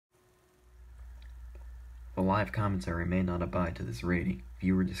The live commentary may not abide to this rating.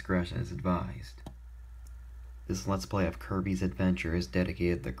 Viewer discretion is advised. This Let's Play of Kirby's Adventure is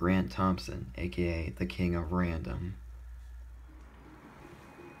dedicated to Grant Thompson, aka the King of Random.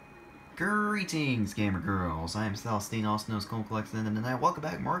 Greetings, gamer girls! I am Celestine, also known as Clona Comics Inc, and tonight, welcome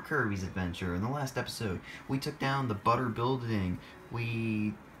back to more Kirby's Adventure. In the last episode, we took down the Butter Building.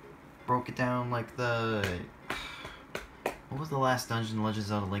 We broke it down like the... What was the last dungeon in Legends of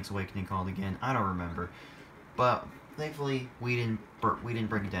Zelda Link's Awakening called again? I don't remember. But, thankfully, we didn't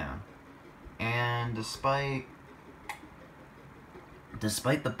break it down. And despite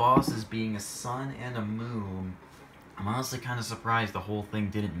the bosses being a sun and a moon, I'm honestly kind of surprised the whole thing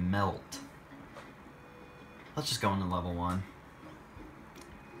didn't melt. Let's just go into level 1.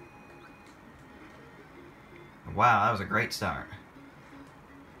 Wow, that was a great start.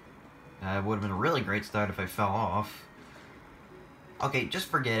 It would have been a really great start if I fell off. Okay, just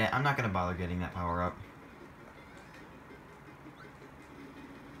forget it. I'm not going to bother getting that power up.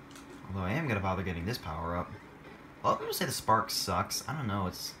 Although I am going to bother getting this power up. Well, I'm going to say the spark sucks. I don't know.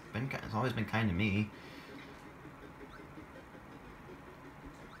 It's always been kind to me.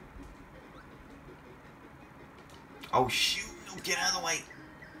 Oh shoot! No, get out of the way!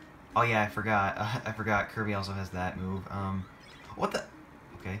 Oh yeah, I forgot. I forgot. Kirby also has that move. What the?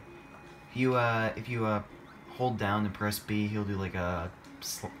 Okay. If you hold down and press B, he'll do like a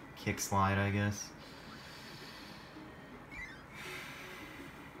kick slide, I guess.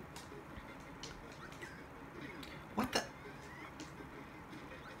 What the?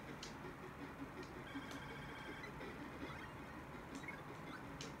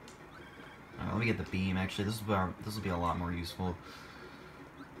 Let me get the beam. Actually, this will be a lot more useful.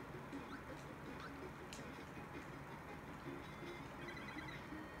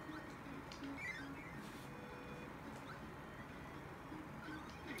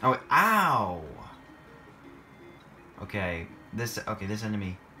 Oh, ow! Okay, this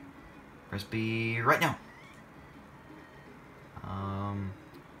enemy. Press B right now.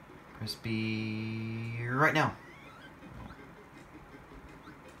 Press B right now.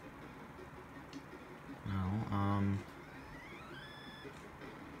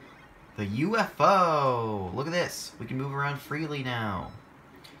 The UFO! Look at this! We can move around freely now.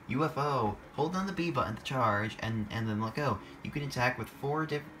 UFO. Hold down the B button to charge, and then let go. You can attack with four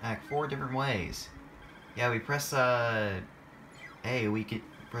different ways. Yeah, we press A. We can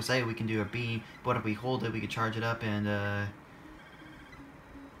press A. We can do a B, but if we hold it, we can charge it up, and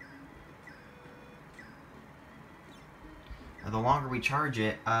the longer we charge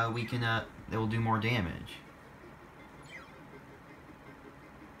it, we can it will do more damage.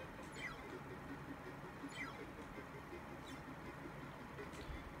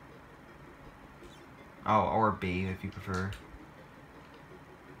 Oh, or B if you prefer.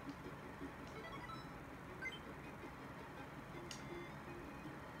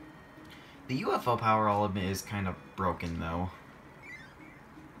 The UFO power, I'll admit, is kind of broken though.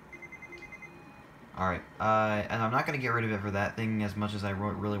 Alright, and I'm not going to get rid of it for that thing as much as I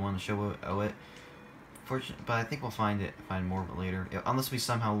really want to show it. But I think we'll find more of it later. Unless we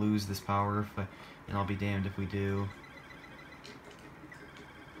somehow lose this power, and I'll be damned if we do.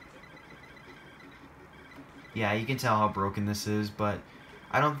 Yeah, you can tell how broken this is, but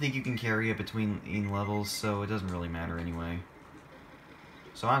I don't think you can carry it between levels, so it doesn't really matter anyway.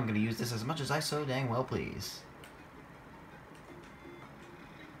 So I'm going to use this as much as I so dang well please.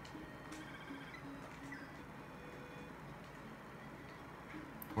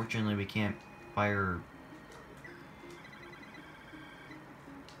 Fortunately, we can't fire...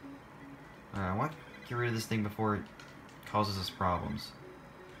 Alright, I want to get rid of this thing before it causes us problems.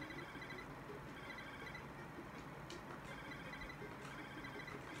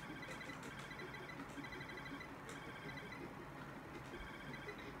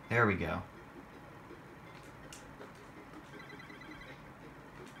 There we go.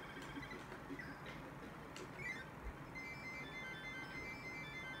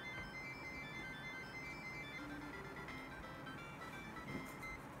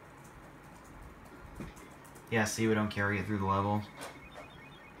 Yeah, see, we don't carry it through the level.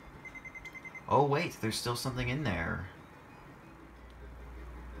 Oh wait, there's still something in there.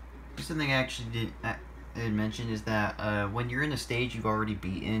 Something I actually didn't mention is that when you're in a stage you've already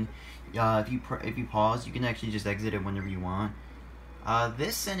beaten, if you pause, you can actually just exit it whenever you want.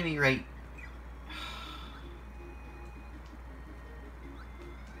 This enemy right...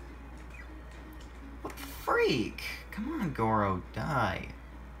 What the freak? Come on, Goro, die.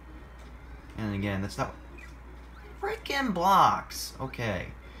 And again, that's not... Frickin' blocks! Okay.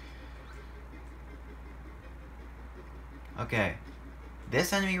 Okay.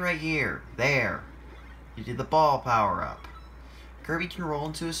 This enemy right here, there. You did the ball power-up. Kirby can roll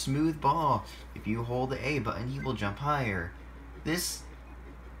into a smooth ball. If you hold the A button, he will jump higher. This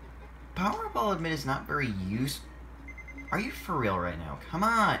power-up, I'll admit, is not very useful. Are you for real right now? Come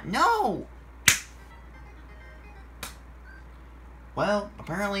on! No! Well,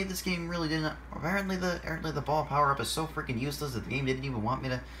 apparently this game really didn't... Apparently the ball power-up is so freaking useless that the game didn't even want me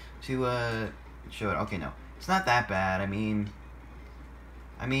to show it. Okay, no. It's not that bad. I mean,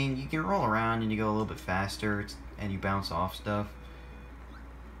 you can roll around and you go a little bit faster, and you bounce off stuff.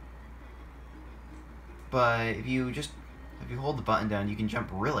 But if you hold the button down, you can jump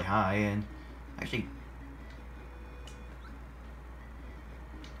really high, and actually,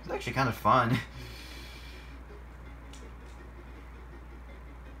 it's actually kind of fun.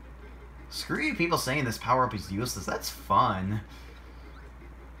 Screw you people saying this power-up is useless. That's fun.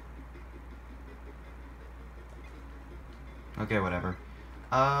 Okay, whatever.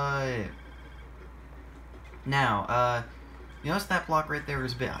 Now, you notice that block right there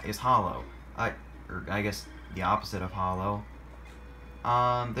is hollow. Or I guess the opposite of hollow.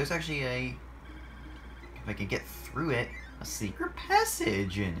 There's actually if I can get through it, a secret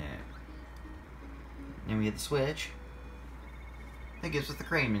passage in it. Then we hit the switch. That gives us the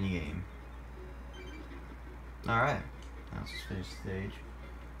crane minigame. Alright, now let's just finish the stage.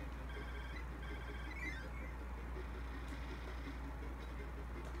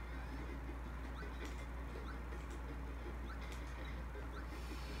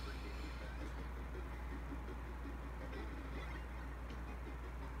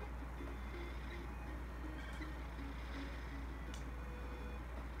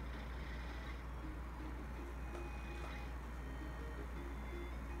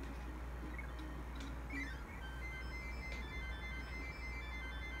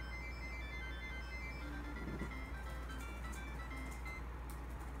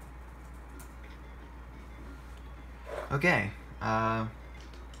 Okay, let's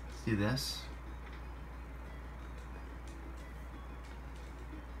do this.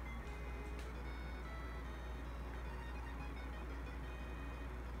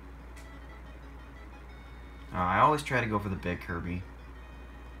 I always try to go for the big Kirby.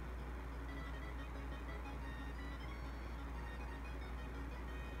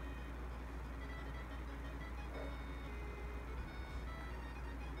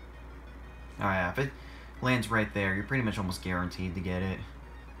 Oh yeah, if it lands right there, you're pretty much almost guaranteed to get it.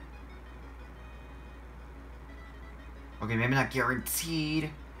 Okay, maybe not guaranteed.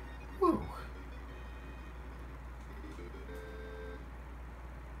 Woo.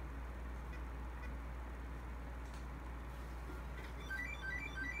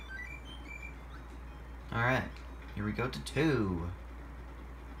 Alright, here we go to 2.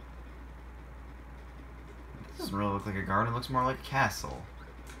 This doesn't really look like a garden, it looks more like a castle.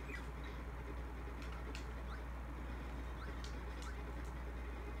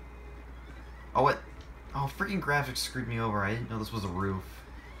 Oh, what? Oh, freaking graphics screwed me over. I didn't know this was a roof.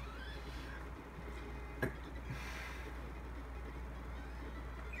 Can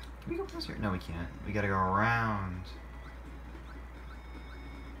we go past here? No, we can't. We gotta go around.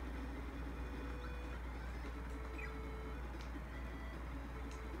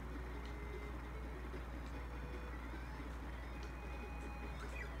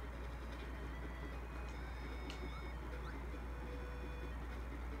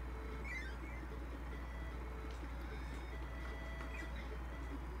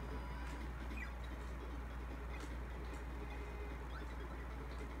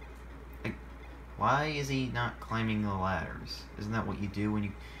 Why is he not climbing the ladders? Isn't that what you do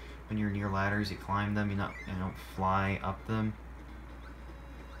when you're near ladders? You climb them. You don't fly up them.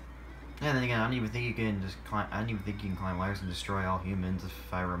 And then again, I don't even think you can just climb. I don't even think you can climb ladders and destroy all humans.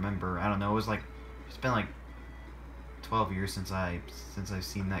 If I remember, I don't know. It's been like 12 years since I've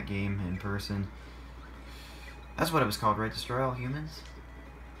seen that game in person. That's what it was called, right? Destroy all humans.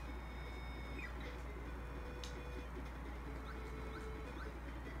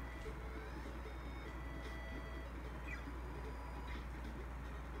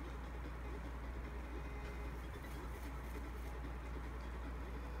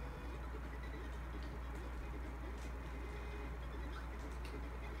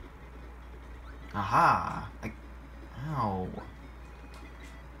 Aha! Ow.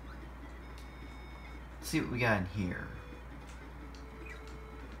 Let's see what we got in here.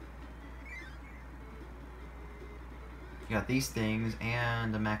 We got these things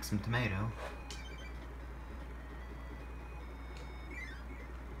and a Maxim tomato.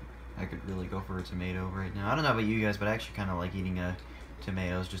 I could really go for a tomato right now. I don't know about you guys, but I actually kind of like eating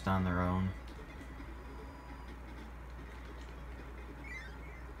tomatoes just on their own.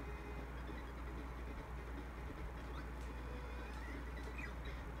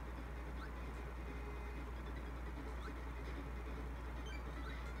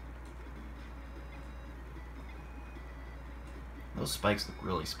 Those spikes look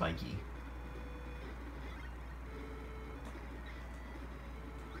really spiky.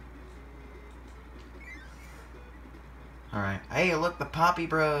 Alright. Hey, look, the Poppy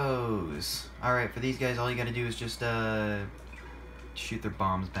Bros! Alright, for these guys, all you gotta do is just, shoot their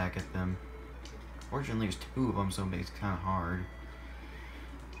bombs back at them. Fortunately, there's 2 of them, so it makes it kind of hard.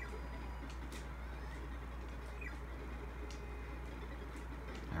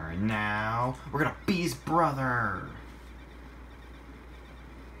 Alright, now, we're gonna be his brother!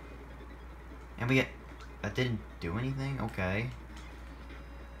 And we get... That didn't do anything? Okay.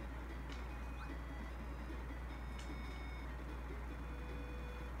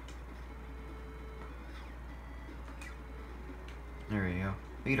 There we go.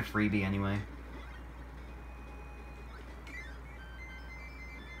 We get a freebie anyway.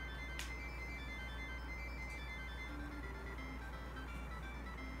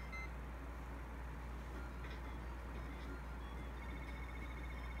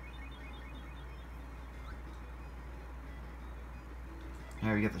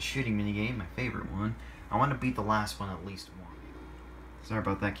 Alright, we got the shooting minigame, my favorite one. I want to beat the last one at least once. Sorry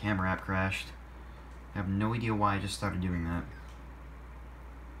about that, camera app crashed. I have no idea why I just started doing that.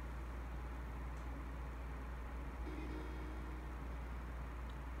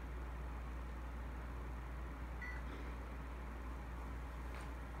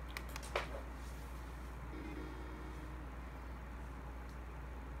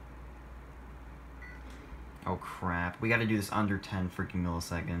 Oh crap, we gotta do this under 10 freaking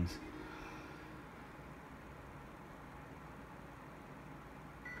milliseconds.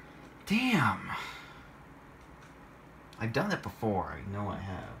 Damn! I've done it before, I know I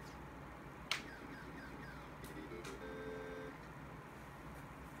have.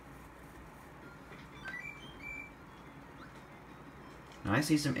 Now I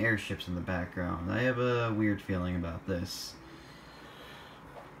see some airships in the background. I have a weird feeling about this.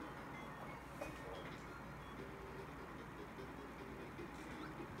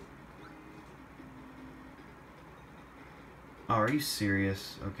 Oh, are you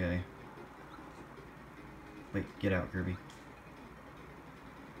serious? Okay. Wait, get out, Kirby.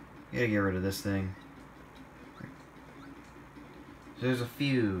 You gotta get rid of this thing. So there's a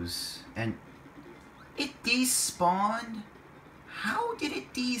fuse, and it despawned? How did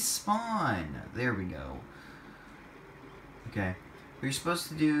it despawn? There we go. Okay. What you're supposed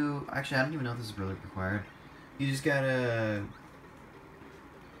to do... Actually, I don't even know if this is really required. You just gotta...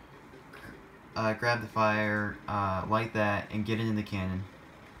 grab the fire, light that, and get it in the cannon.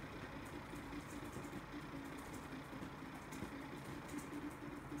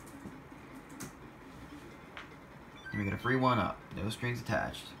 And we get a free 1-up. No strings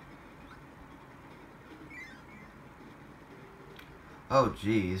attached. Oh,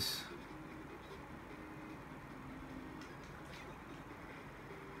 jeez.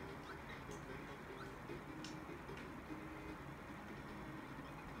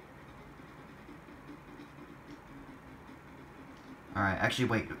 Alright, actually,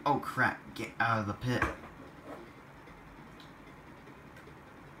 wait. Oh, crap. Get out of the pit.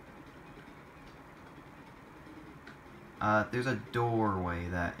 There's a doorway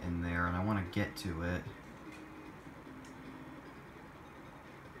that in there, and I want to get to it.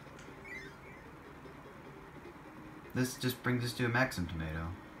 This just brings us to a Maxim tomato.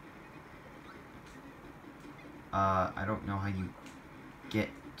 I don't know how you get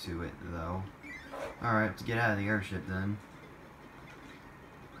to it, though. Alright, let's get out of the airship, then.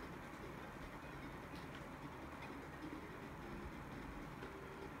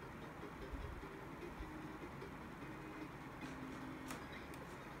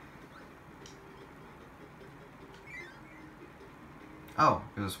 Oh,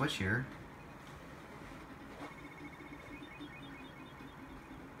 there's a switch here.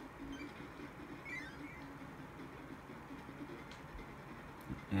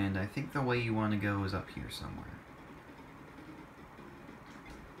 And I think the way you want to go is up here somewhere.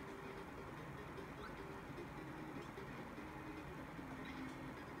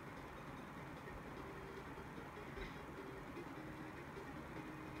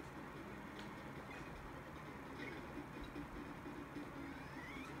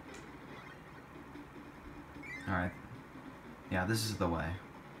 Alright. Yeah, this is the way.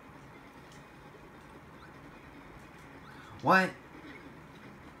 What?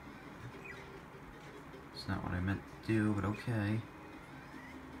 It's not what I meant to do, but okay.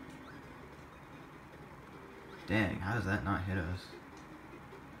 Dang, how does that not hit us?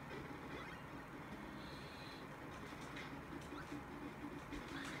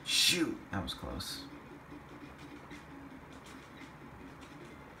 Shoot! That was close.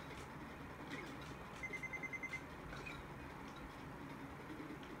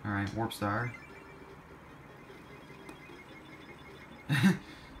 Alright, Warp Star.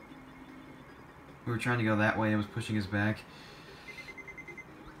 We were trying to go that way, it was pushing us back.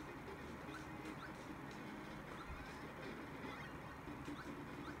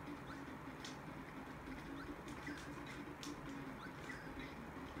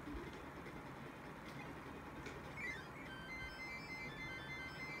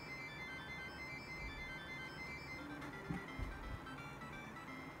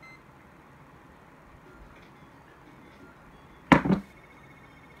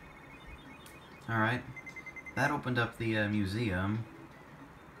 Alright, that opened up the museum,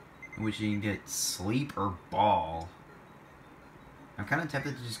 in which you can get sleep or ball. I'm kind of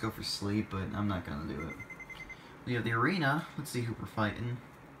tempted to just go for sleep, but I'm not going to do it. We have the arena. Let's see who we're fighting.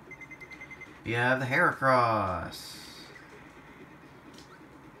 We have the Heracross.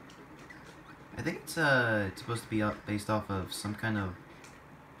 I think it's supposed to be based off of some kind of...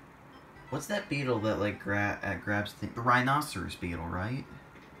 What's that beetle that, like, grabs things? The rhinoceros beetle, right?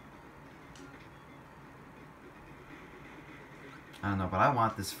 I don't know, but I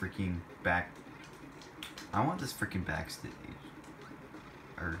want this freaking backstage.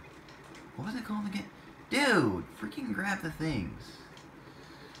 Or, what was it called again? Dude, freaking grab the things.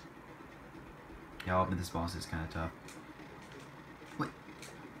 Yeah, I'll admit this boss is kind of tough. Wait.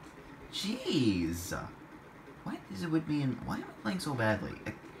 Jeez. What is it with me and why am I playing so badly?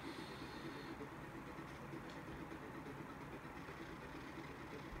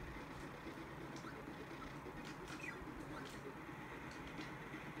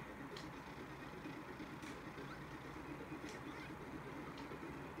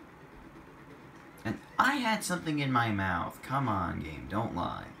 And I had something in my mouth. Come on, game. Don't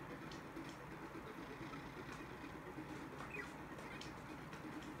lie.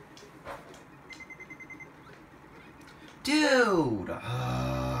 Dude!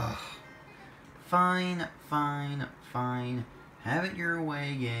 Fine, fine, fine. Have it your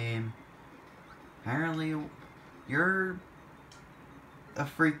way, game. Apparently, you're a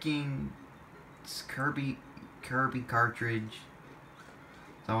freaking Kirby cartridge.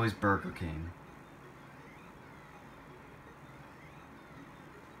 It's always Burger King.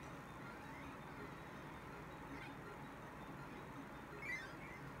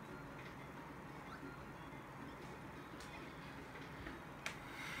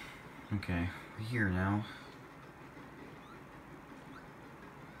 Okay, we're here now.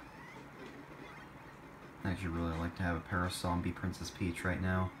 I'd actually really like to have a Parasol and be Princess Peach right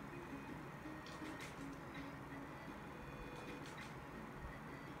now.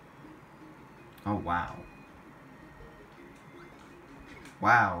 Oh, wow.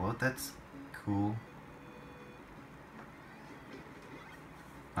 Wow, that's cool.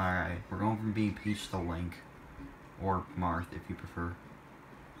 Alright, we're going from being Peach to Link. Or Marth, if you prefer.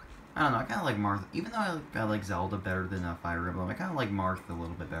 I don't know, I kind of like Marth. Even though I like Zelda better than Fire Emblem, I kind of like Marth a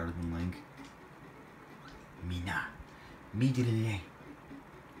little bit better than Link. Mina. Me.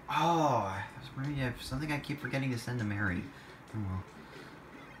 Oh, there's something I keep forgetting to send to Mary.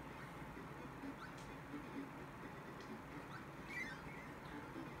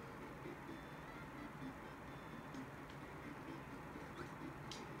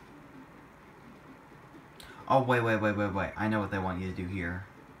 Oh well. Oh, wait. I know what they want you to do here.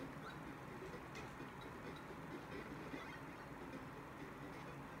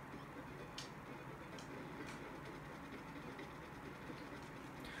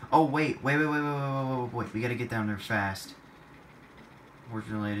 Oh, wait. We gotta get down there fast.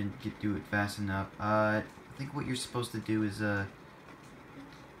 Fortunately, I didn't do it fast enough. I think what you're supposed to do is,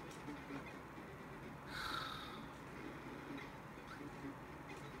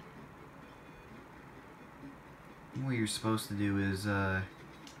 what you're supposed to do is, get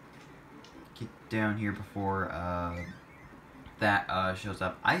down here before, that, shows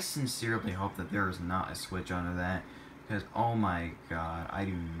up. I sincerely hope that there is not a switch under that. Because, oh my god, I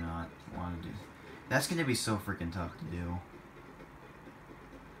do not want to do... That's going to be so freaking tough to do.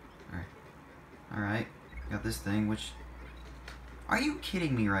 Alright. Got this thing, which... Are you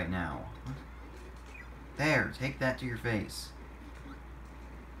kidding me right now? There, take that to your face.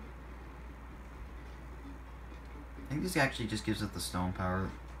 I think this actually just gives it the stone power.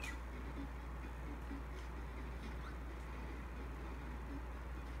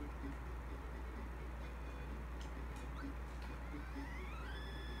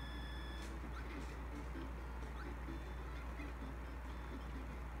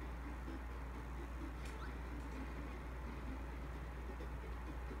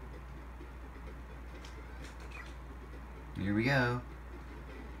 Here we go.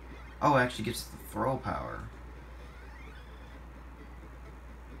 Oh, it actually gives the throw power.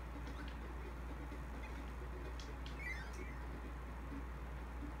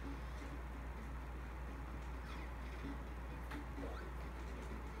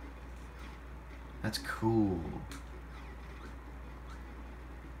 That's cool.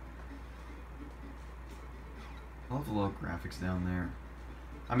 I love the little graphics down there.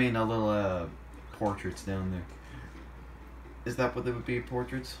 I mean, the little portraits down there. Is that what they would be,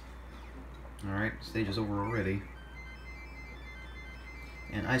 portraits? Alright, stage is over already.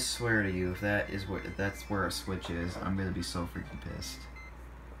 And I swear to you, if that's where a switch is, I'm gonna be so freaking pissed.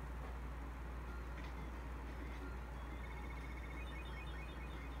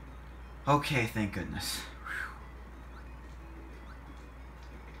 Okay, thank goodness. Whew.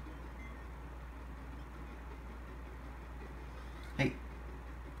 Hey,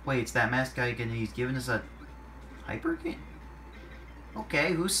 wait, it's that masked guy again. He's giving us a hyper game?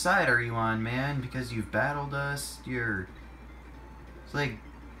 Okay, whose side are you on, man? Because you've battled us, you're... It's like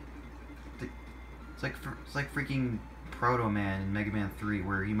freaking Proto Man in Mega Man 3,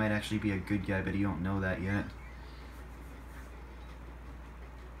 where he might actually be a good guy, but you don't know that yet.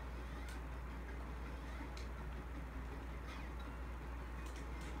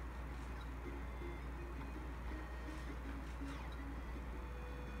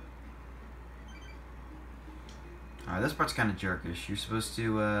 Alright, this part's kind of jerkish. You're supposed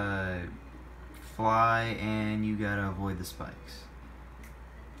to fly, and you gotta avoid the spikes.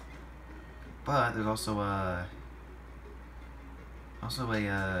 But there's also a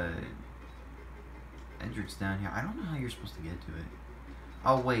entrance down here. I don't know how you're supposed to get to it.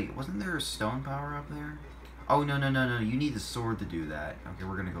 Oh wait, wasn't there a stone power up there? Oh no. You need the sword to do that. Okay,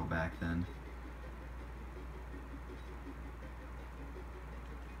 we're gonna go back then.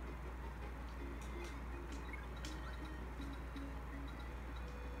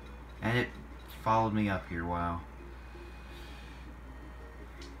 And it followed me up here. Wow.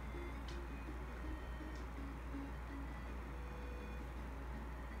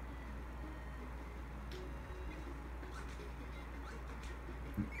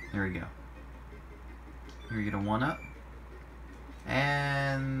 There we go. Here we get a 1-up.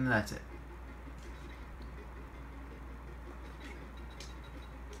 And that's it.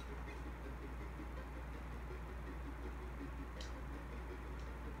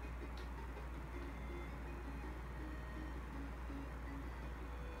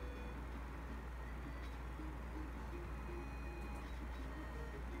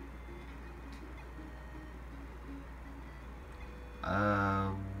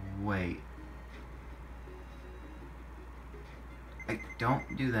 Wait.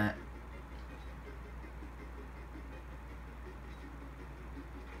 Don't do that.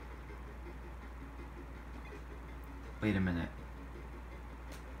 Wait a minute.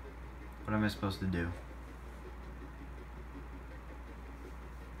 What am I supposed to do?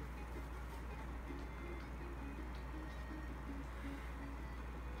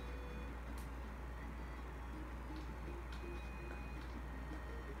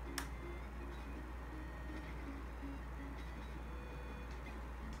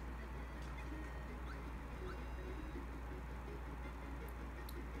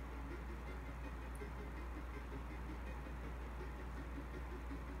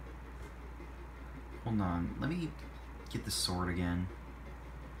 Hold on, let me get the sword again.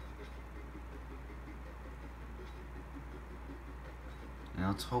 And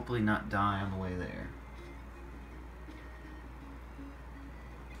let's hopefully not die on the way there.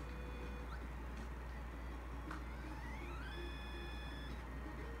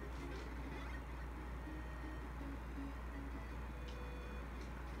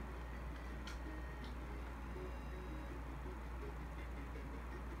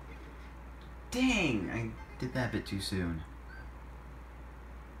 Dang! I did that a bit too soon.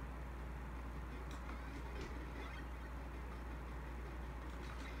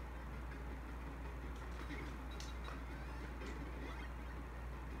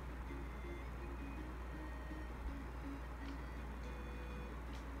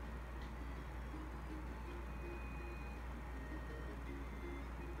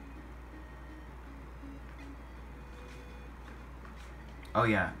 Oh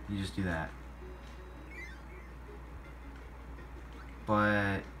yeah, you just do that.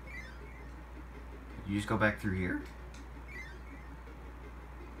 But you just go back through here?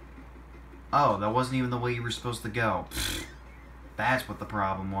 Oh, that wasn't even the way you were supposed to go. Pfft, that's what the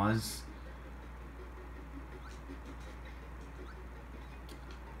problem was.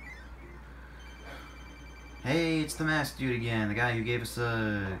 Hey, it's the masked dude again, the guy who gave us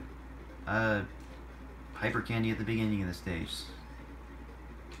a hyper candy at the beginning of the stage.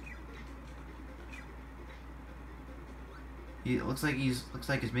 It looks like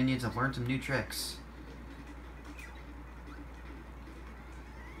his minions have learned some new tricks.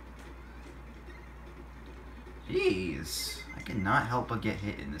 Jeez, I cannot help but get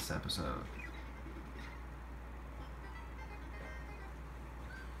hit in this episode.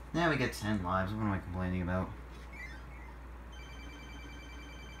 Now we get 10 lives. What am I complaining about?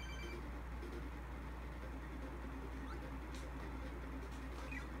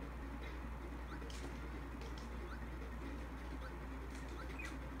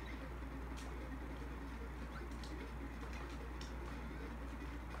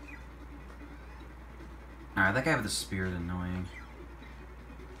 Alright, that guy with the spear is annoying.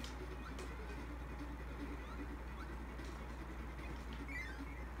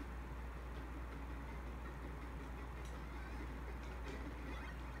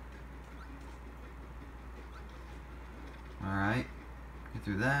 Alright, get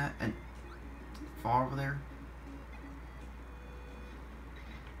through that, and fall over there.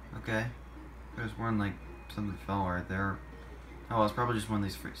 Okay, there's one, like, something fell right there. Oh, it's probably just one of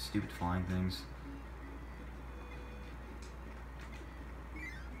these stupid flying things.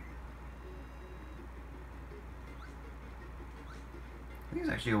 I think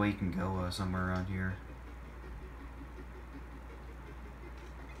there's actually a way you can go somewhere around here.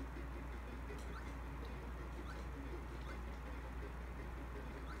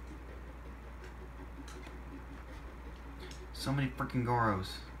 So many freaking Goros.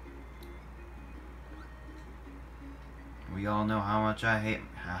 We all know how much I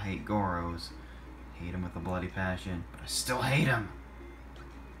hate Goros. Hate them with a bloody passion, but I still hate them.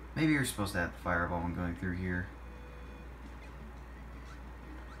 Maybe you're supposed to have the fireball when going through here.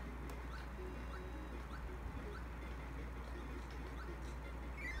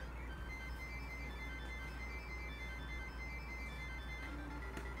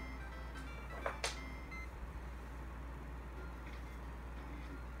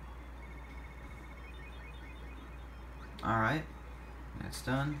 Alright, that's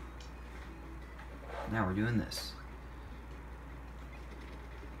done. Now we're doing this.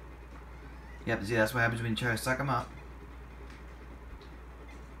 Yep, see, that's what happens when you try to suck them up.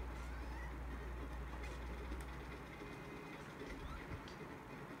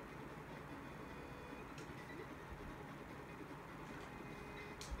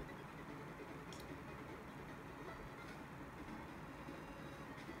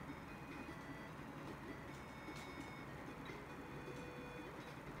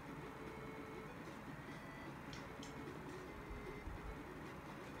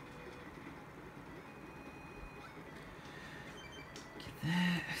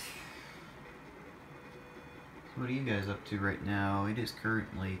 What are you guys up to right now? It is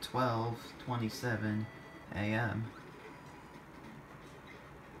currently 12:27 a.m.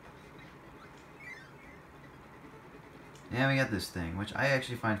 Yeah, we got this thing, which I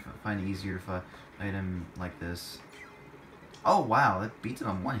actually find easier to find an item like this. Oh wow, that beats it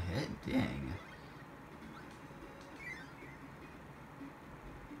on one hit. Dang.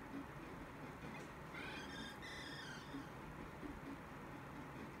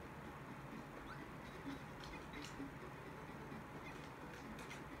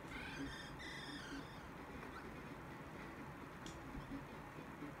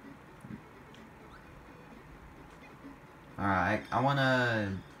 Alright, I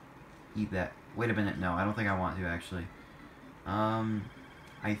wanna eat that. Wait a minute, no, I don't think I want to actually.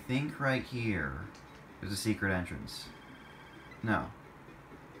 I think right here there's a secret entrance. No.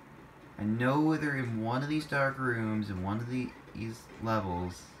 I know whether in one of these dark rooms, in one of these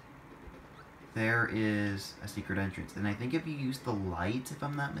levels, there is a secret entrance. And I think if you use the light, if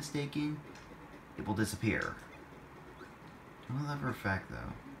I'm not mistaken, it will disappear. I don't know that for a fact,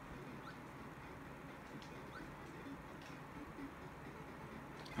 though.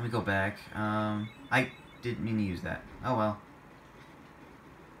 Let me go back. I didn't mean to use that. Oh well.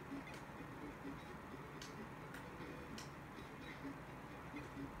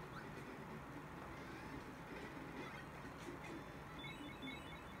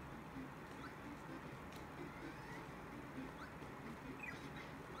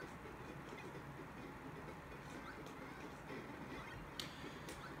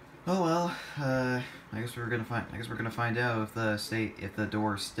 Oh well. I guess we're gonna find out if the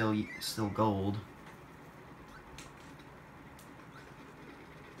door is still gold.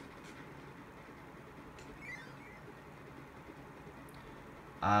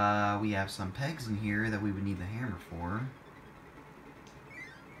 We have some pegs in here that we would need the hammer for.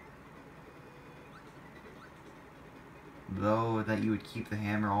 Though that you would keep the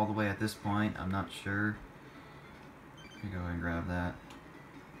hammer all the way at this point, I'm not sure. Let me go ahead and grab that.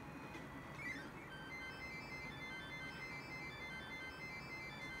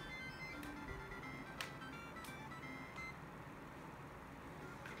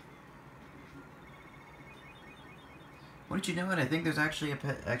 What did you know? I think there's actually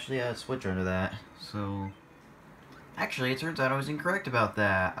a switch under that. So Actually, it turns out I was incorrect about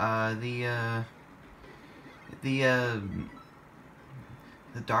that. The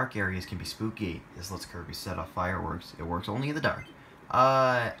dark areas can be spooky. This lets Kirby set off fireworks. It works only in the dark.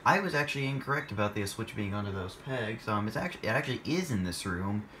 I was actually incorrect about the switch being under those pegs. It actually is in this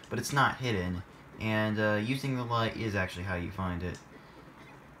room, but it's not hidden. And using the light is actually how you find it.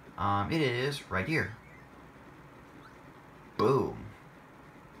 It is right here. Boom.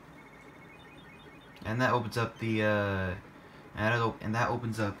 And that opens up the and that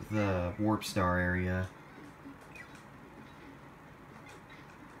opens up the warp star area.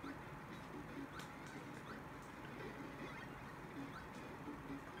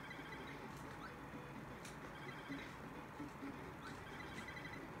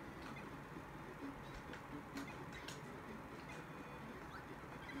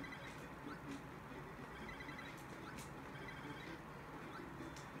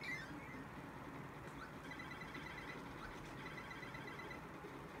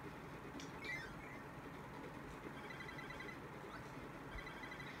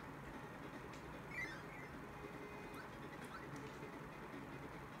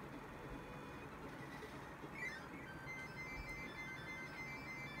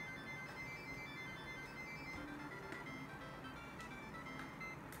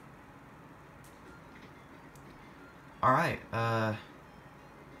 Alright, I'm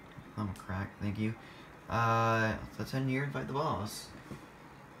a crack, thank you. Let's head in here and fight the boss.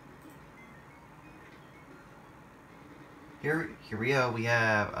 Here we go, we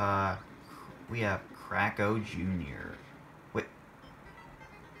have Kracko Jr. Wait.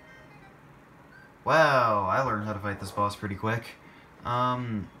 Wow, I learned how to fight this boss pretty quick.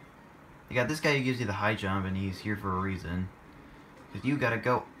 You got this guy who gives you the high jump, and he's here for a reason. Because you gotta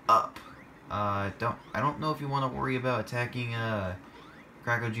go up. I don't know if you want to worry about attacking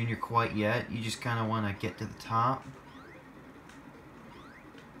Kracko Jr. quite yet. You just kind of want to get to the top.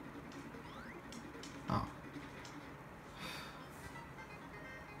 Oh.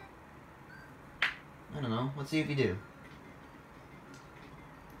 I don't know. Let's see if you do.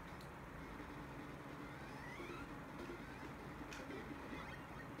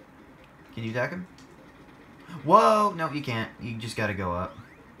 Can you attack him? Whoa! No, you can't. You just gotta go up.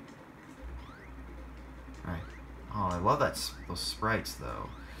 Alright. Oh, I love those sprites, though.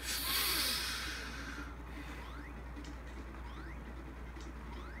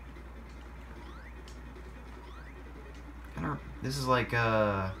 This is like,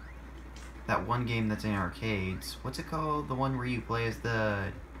 that one game that's in arcades. What's it called? The one where you play as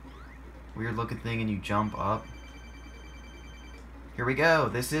the weird-looking thing and you jump up? Here we go.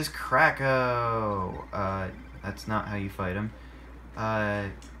 This is Kracko. That's not how you fight him.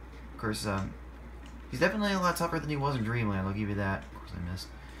 Of course, he's definitely a lot tougher than he was in Dreamland, I'll give you that. Of course I missed.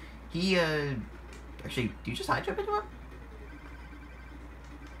 He, actually, do you just high jump into him?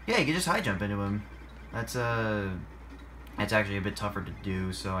 Yeah, you can just high jump into him. That's actually a bit tougher to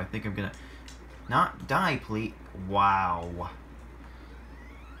do, so I think I'm gonna not die, please. Wow.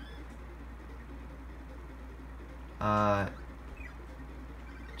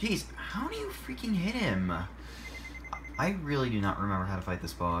 Jeez, how do you freaking hit him? I really do not remember how to fight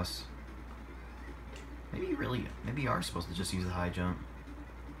this boss. Maybe you are supposed to just use the high jump.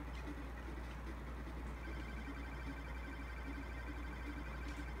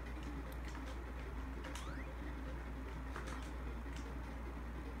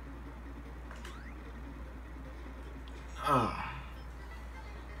 Ugh.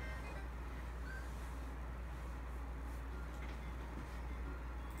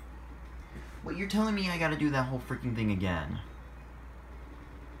 What, you're telling me I gotta do that whole freaking thing again?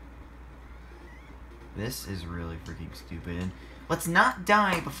 This is really freaking stupid. Let's not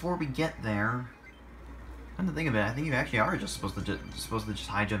die before we get there. Come to think of it, I think you actually are just supposed to just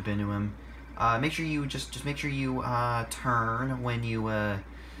high jump into him. Make sure you just make sure you turn when you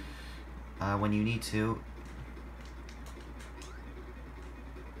need to.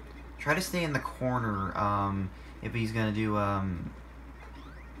 Try to stay in the corner. If he's gonna do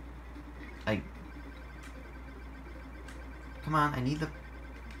like, come on, I need the.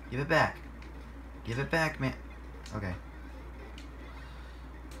 Give it back. Give it back, man. Okay.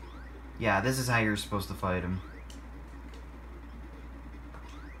 Yeah, this is how you're supposed to fight him.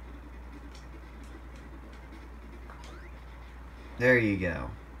 There you go.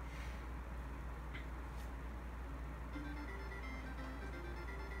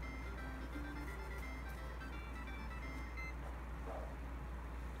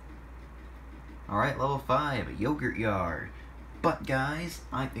 Alright, level 5, Yogurt Yard. But guys,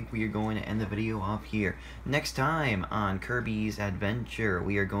 I think we are going to end the video off here. Next time on Kirby's Adventure,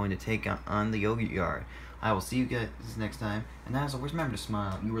 we are going to take on the Yogurt Yard. I will see you guys next time, and as always, remember to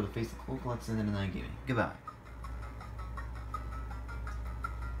smile. You are the face of Clona Comics Inc. Goodbye.